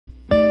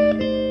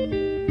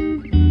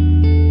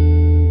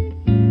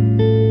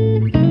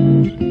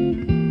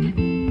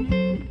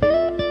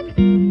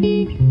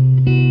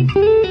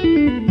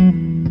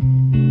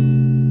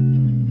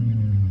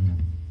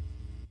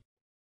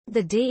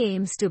The day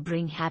aims to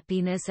bring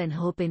happiness and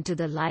hope into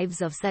the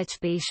lives of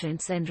such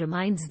patients and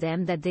reminds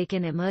them that they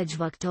can emerge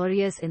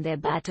victorious in their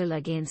battle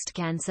against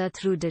cancer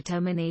through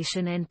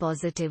determination and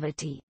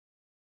positivity.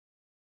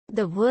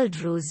 The World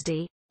Rose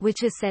Day,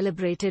 which is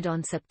celebrated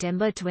on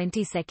September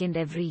 22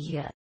 every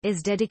year,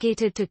 is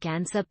dedicated to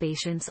cancer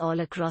patients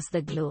all across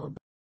the globe.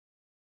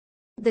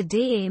 The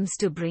day aims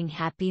to bring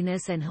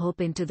happiness and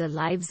hope into the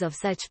lives of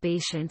such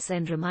patients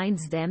and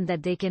reminds them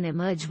that they can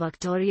emerge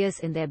victorious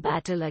in their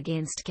battle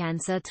against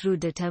cancer through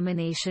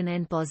determination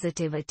and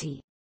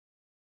positivity.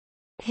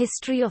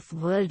 History of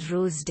World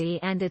Rose Day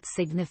and its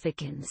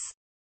significance.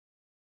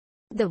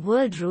 The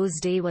World Rose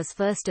Day was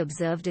first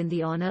observed in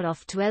the honor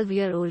of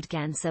 12-year-old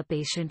cancer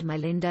patient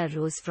Melinda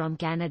Rose from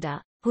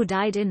Canada, who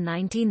died in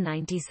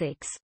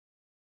 1996.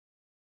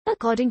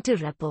 According to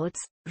reports,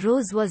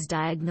 Rose was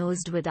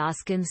diagnosed with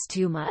Askins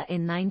tumor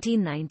in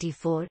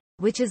 1994,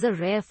 which is a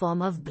rare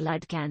form of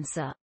blood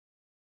cancer.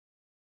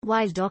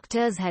 While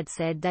doctors had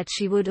said that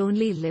she would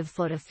only live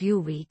for a few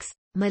weeks,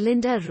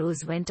 Melinda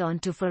Rose went on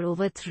to for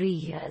over 3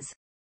 years.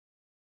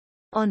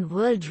 On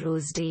World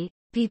Rose Day,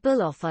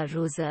 people offer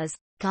roses,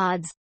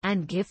 cards,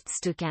 and gifts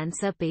to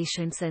cancer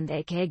patients and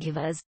their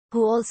caregivers,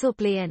 who also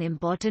play an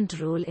important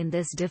role in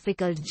this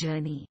difficult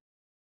journey.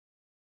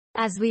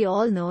 As we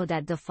all know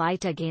that the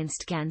fight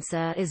against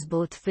cancer is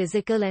both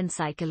physical and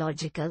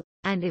psychological,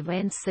 and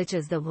events such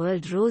as the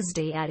World Rose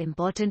Day are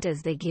important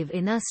as they give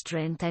inner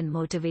strength and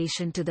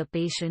motivation to the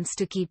patients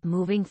to keep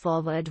moving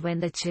forward when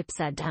the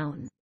chips are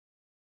down.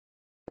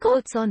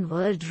 Quotes on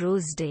World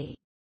Rose Day.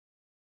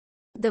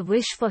 The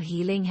wish for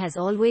healing has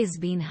always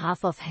been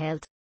half of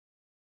health.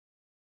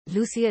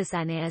 Lucius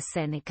Annaeus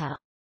Seneca.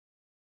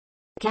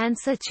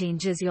 Cancer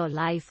changes your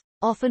life,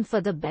 often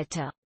for the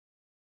better.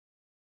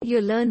 You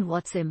learn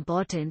what's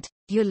important,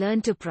 you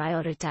learn to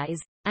prioritize,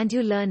 and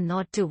you learn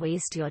not to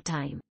waste your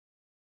time.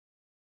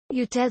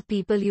 You tell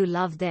people you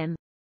love them.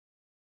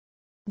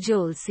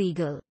 Joel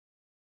Siegel.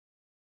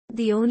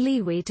 The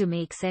only way to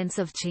make sense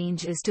of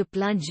change is to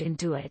plunge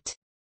into it.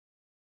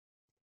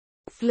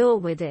 Flow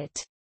with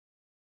it.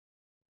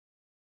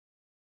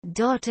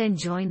 And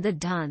join the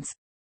dance.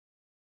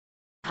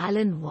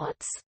 Alan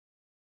Watts.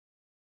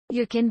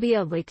 You can be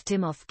a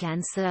victim of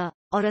cancer,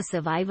 or a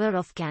survivor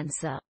of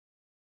cancer.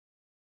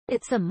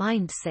 It's a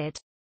mindset.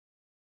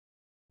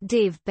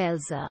 Dave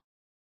Pelzer.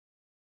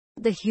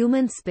 The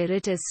human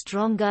spirit is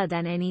stronger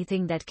than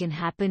anything that can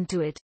happen to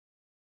it.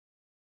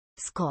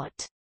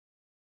 Scott.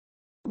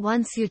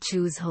 Once you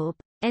choose hope,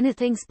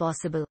 anything's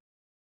possible.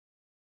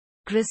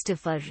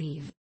 Christopher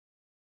Reeve.